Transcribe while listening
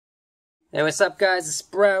Hey, what's up guys, it's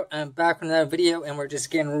Sprout. I'm back with another video and we're just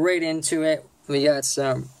getting right into it. We got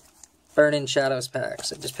some Burning Shadows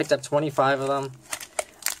packs. I just picked up 25 of them.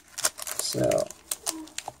 So,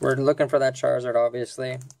 we're looking for that Charizard,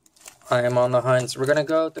 obviously. I am on the hunt. So we're going to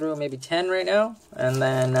go through maybe 10 right now, and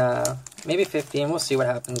then maybe 15. We'll see what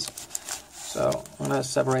happens. So, I'm going to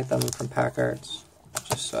separate them from pack cards,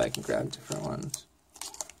 just so I can grab different ones.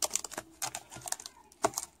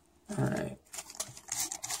 Alright.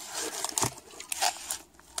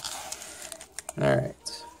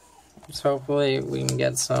 Alright, so hopefully we can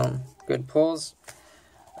get some good pulls.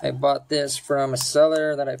 I bought this from a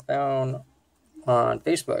seller that I found on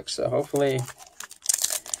Facebook, so hopefully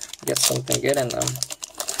get something good in them.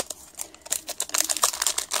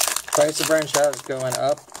 Price of Burning Shadows going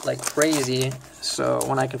up like crazy, so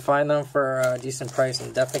when I can find them for a decent price,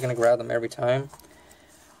 I'm definitely going to grab them every time.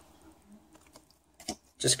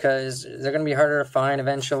 Just because they're going to be harder to find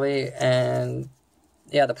eventually, and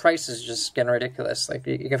yeah, the price is just getting ridiculous. Like,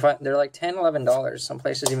 you can find, they're like $10, $11. Some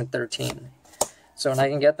places even $13. So when I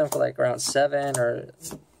can get them for like around $7 or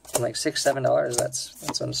like $6, $7,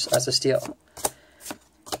 that's a steal.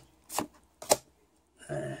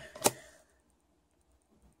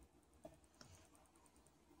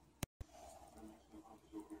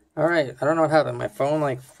 All right, I don't know what happened. My phone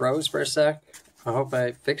like froze for a sec. I hope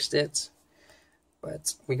I fixed it.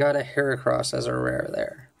 But we got a Heracross as a rare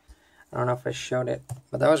there. I don't know if I showed it,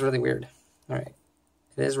 but that was really weird. Alright,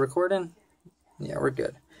 it is recording? Yeah, we're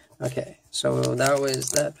good. Okay, so that was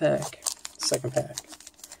that pack. Second pack.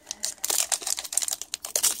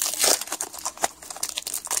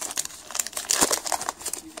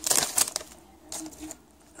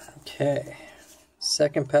 Okay,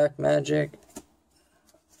 second pack magic.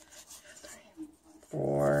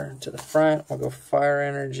 4 to the front, we'll go Fire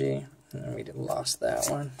Energy, and we lost that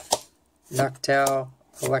one. Noctowl,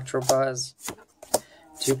 Electrobuzz,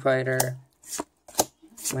 Two-Piter,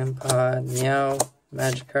 Wimpod, Meow,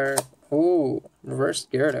 Magikarp. Ooh, Reverse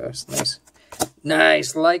Gyarados. Nice.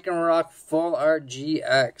 Nice! Lycanroc Full Art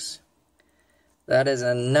GX. That is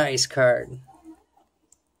a nice card.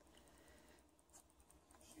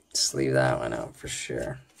 Let's leave that one out for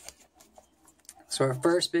sure. So our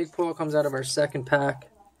first big pull comes out of our second pack.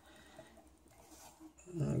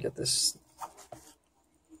 Let me get this.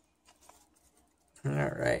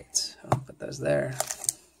 Alright, I'll put those there.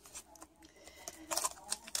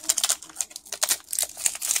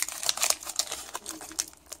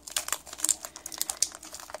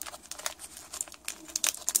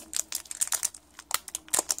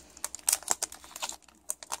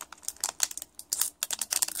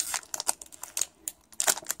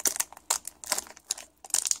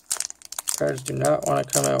 Cards do not want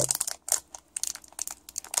to come out.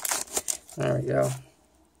 There we go.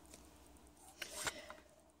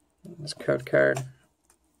 This code card.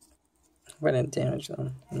 Hope I didn't damage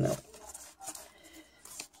them. No.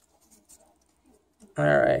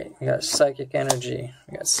 Alright, we got Psychic Energy.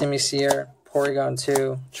 We got Simisear, Porygon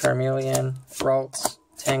 2, Charmeleon, Ralts,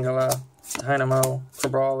 Tangela, Dynamo,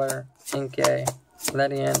 Crabrawler, Inkay,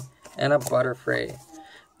 Ledian, and a Butterfree.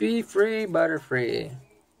 Be free, Butterfree.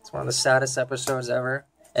 It's one of the saddest episodes ever.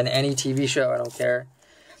 In any TV show, I don't care.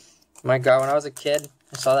 My God, when I was a kid,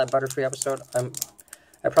 I saw that Butterfree episode.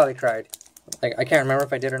 I probably cried. Like, I can't remember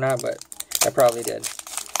if I did or not, but I probably did.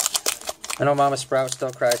 I know Mama Sprout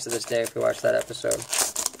still cries to this day if we watch that episode.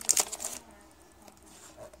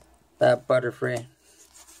 That Butterfree.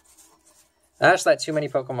 I just let too many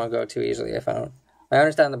Pokemon go too easily, I found. I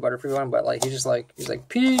understand the Butterfree one, but like he's like,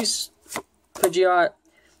 peace, Pidgeot,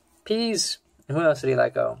 peace. And who else did he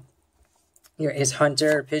let go? His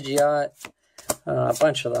Hunter, Pidgeot, a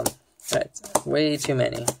bunch of them. That's way too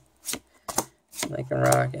many.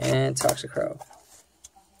 Lycanroc and Toxicroak.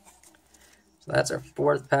 So that's our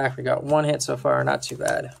fourth pack. We got one hit so far, not too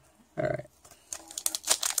bad. Alright.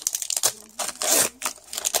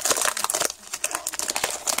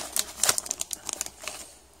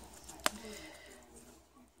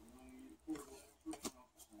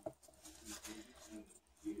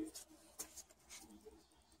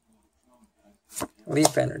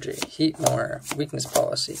 Leaf Energy, Heatmore, Weakness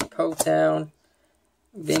Policy, Potown,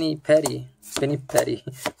 Vinny Petty,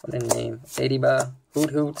 what a name, Ladybug,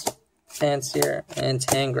 Hoot, Fancier, and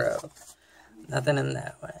Tangrowth. Nothing in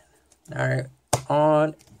that one. Alright,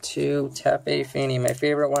 on to Tappy Fini, my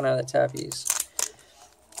favorite one of the Tappies.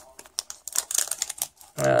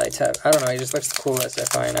 I don't know, he just looks the coolest, I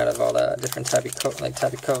find, out of all the different Tappy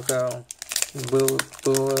Coco,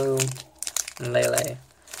 Boo, and Lele.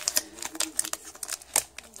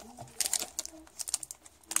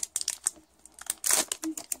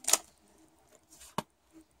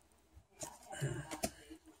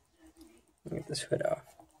 Get this hood off.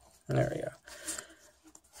 There we go.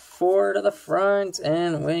 4 to the front,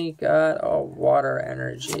 and we got a water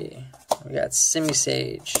energy. We got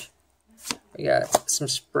Simisage. We got some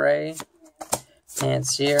spray.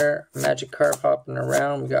 Pansear, Magikarp hopping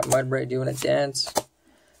around. We got Mudbray doing a dance.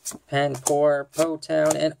 Panpour,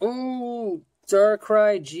 Potown, and ooh,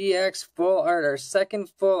 Darkrai GX full art. Our second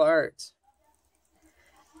full art.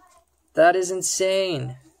 That is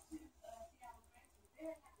insane.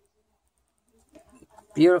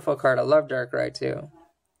 Beautiful card. I love Darkrai too.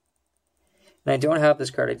 And I don't have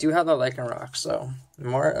this card. I do have the Lycanroc, so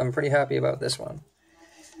I'm pretty happy about this one.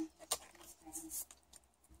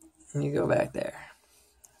 And you go back there.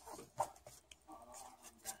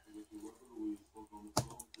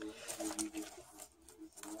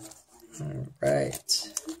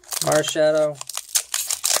 Alright. Marshadow.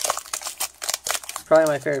 Probably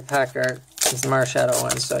my favorite pack art is the Marshadow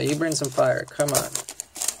one, so you bring some fire. Come on.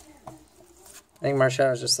 I think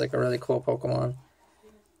Marshadow is just like a really cool Pokemon.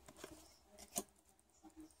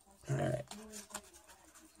 Alright.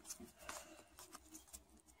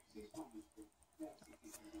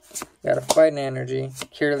 Got a Fighting Energy,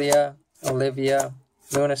 Kirlia, Olivia,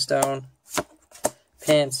 Lunastone,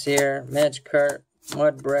 Pansear, Magikarp,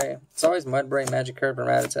 Mudbray. It's always Mudbray, Magikarp, and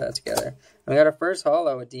Rattata together. And we got our first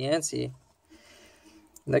holo with Diancie.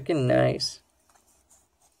 Looking nice.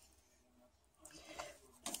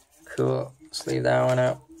 Cool. Let's leave that one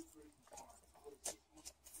up.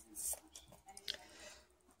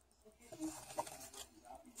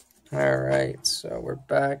 Alright, so we're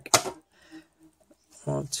back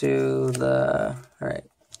onto the, alright,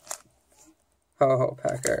 Ho-Ho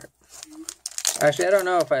pack art. Actually, I don't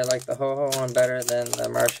know if I like the Ho-Ho one better than the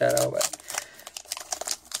Marshadow, but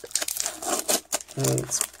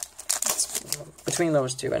it's between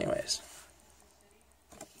those two anyways.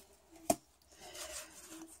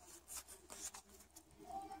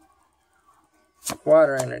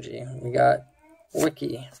 Water Energy. We got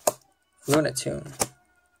Wiki, Lunatone,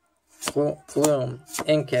 Gloom,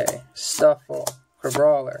 Inkay, Stuffle,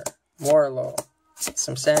 Crabrawler, Morlo,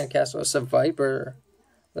 some Sandcastle, some Viper,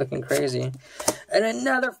 looking crazy, and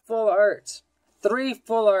another full art. 3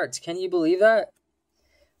 full arts. Can you believe that?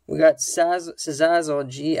 We got Sazazel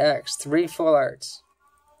GX, 3 full arts.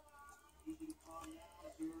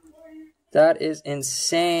 That is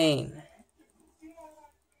insane.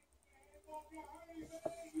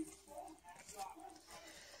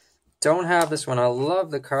 Don't have this one. I love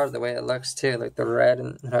the card, the way it looks too, like the red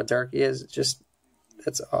and how dark he is. It's just,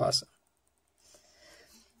 that's awesome.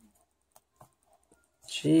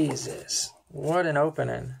 Jesus, what an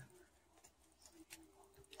opening.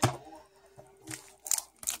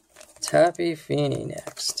 Tappy Fini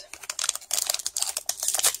next.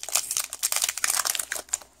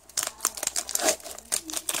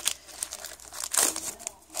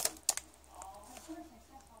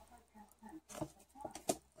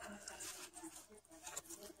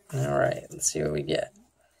 Alright, let's see what we get.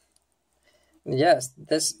 Yes,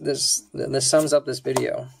 this sums up this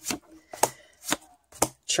video.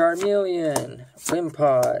 Charmeleon,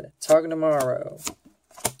 Wimpod, Togedemaru,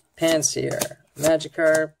 Pansear,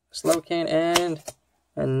 Magikarp, Slowking, and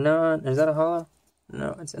a non... Is that a holo?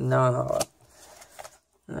 No, it's a non-holo.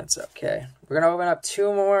 That's okay. We're going to open up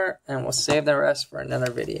 2 more, and we'll save the rest for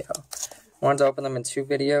another video. I wanted to open them in 2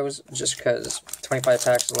 videos, just because 25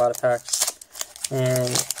 packs is a lot of packs. And,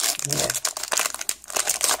 yeah.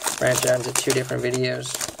 Branch out into 2 different videos.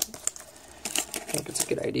 I think it's a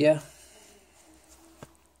good idea.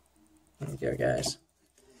 There we go, guys.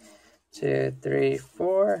 2, 3,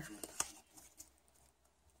 4.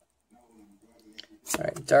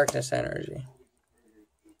 Alright, Darkness Energy.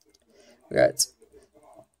 We got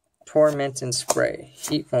Torment and Spray,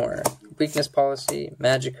 Heatmore, Weakness Policy,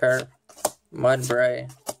 Magikarp,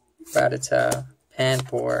 Mudbray, Rattata,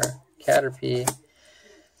 Panpour, Caterpie,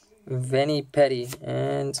 Venipedi,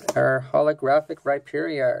 and our holographic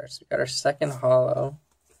Rhyperior. So we got our second holo.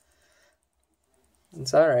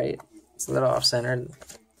 It's alright. It's a little off-centered.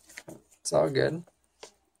 It's all good.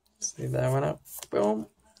 Let's leave that one up. Boom.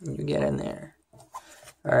 You get in there.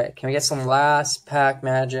 Alright, can we get some last pack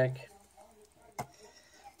magic?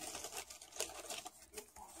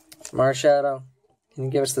 Marshadow, can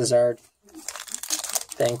you give us the Zard?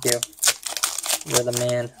 Thank you. You're the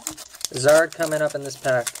man. Zard coming up in this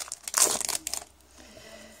pack.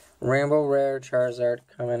 Rainbow Rare Charizard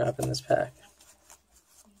coming up in this pack.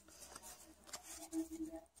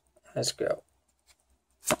 Let's go.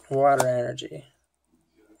 Water Energy.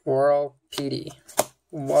 Whirl PD.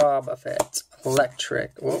 Wobbuffet.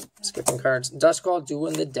 Electric. Whoop, skipping cards. Duskull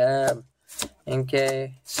doing the dab.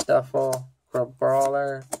 Inkay. Stuffle.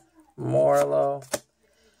 Brawler, Morlo,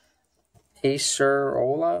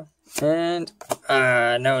 Acerola, and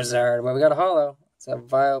no Zard, but we got a holo. It's a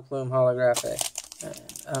Vileplume holographic. And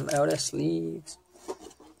I'm out of sleeves.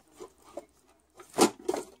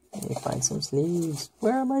 Let me find some sleeves.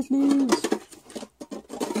 Where are my sleeves?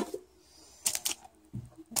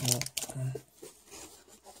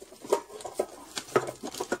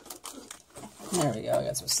 There we go, I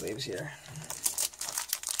got some sleeves here.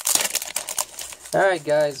 Alright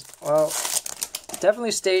guys, well,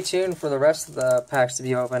 definitely stay tuned for the rest of the packs to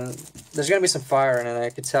be open. There's going to be some fire in it, I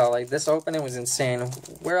could tell. Like, this opening was insane.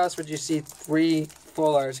 Where else would you see 3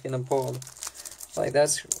 full arts getting pulled? Like,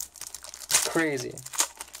 that's crazy.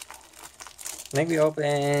 I think we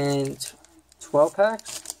opened 12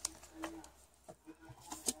 packs.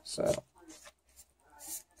 So,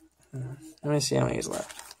 let me see how many is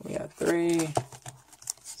left. We got 3,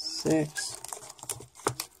 6,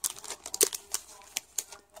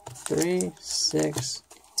 3, 6,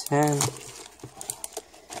 10,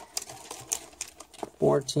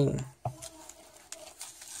 14.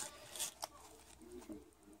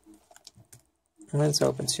 Let's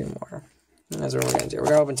open 2 more. And that's what we're going to do. We're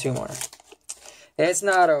going to open 2 more. It's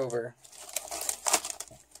not over.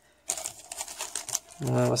 And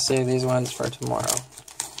then we'll save these ones for tomorrow.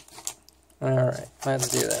 Alright, let's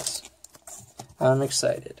do this. I'm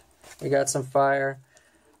excited. We got some fire.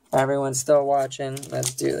 Everyone's still watching.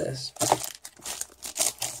 Let's do this.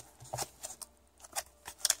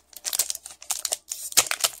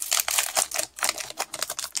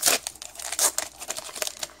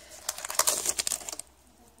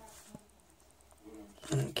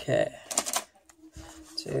 Okay.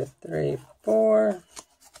 2, 3, 4.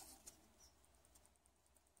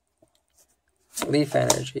 Leaf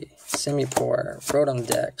Energy, Simipour, Rotom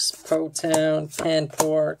Dex, Potown,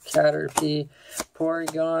 Panpour, Caterpie,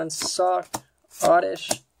 Porygon, Sock, Oddish,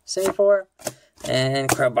 Simipour, and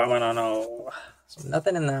Crabominable. So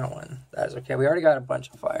nothing in that one. That's okay. We already got a bunch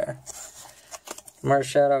of fire.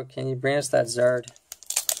 Marshadow, can you bring us that Zard?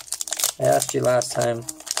 I asked you last time.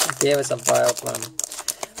 You gave us a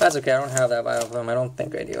Vileplume. That's okay. I don't have that Vileplume. I don't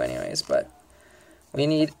think I do anyways, but we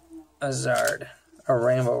need a Zard. A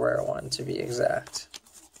rainbow rare one, to be exact.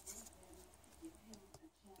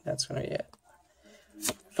 That's going to be it.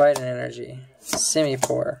 Fighting Energy,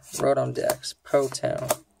 Simipour, Rotom Dex,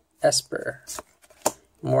 Potown, Esper,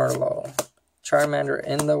 Morlo, Charmander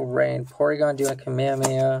in the Rain, Porygon doing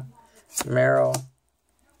Kamehameha, Meryl,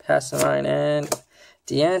 Passivine, and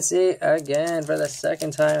Diancie again for the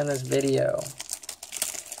 2nd time in this video.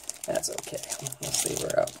 That's okay. Let's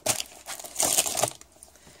leave her out.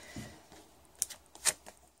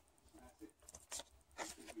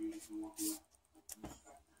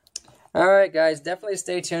 Alright guys, definitely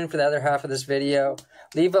stay tuned for the other half of this video.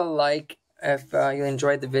 Leave a like if you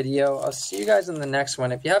enjoyed the video. I'll see you guys in the next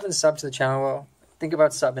one. If you haven't subbed to the channel, well, think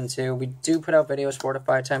about subbing too. We do put out videos 4 to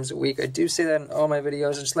 5 times a week. I do say that in all my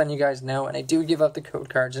videos, just letting you guys know. And I do give out the code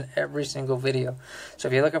cards in every single video. So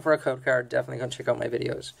if you're looking for a code card, definitely go check out my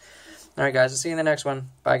videos. Alright guys, I'll see you in the next one.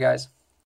 Bye guys.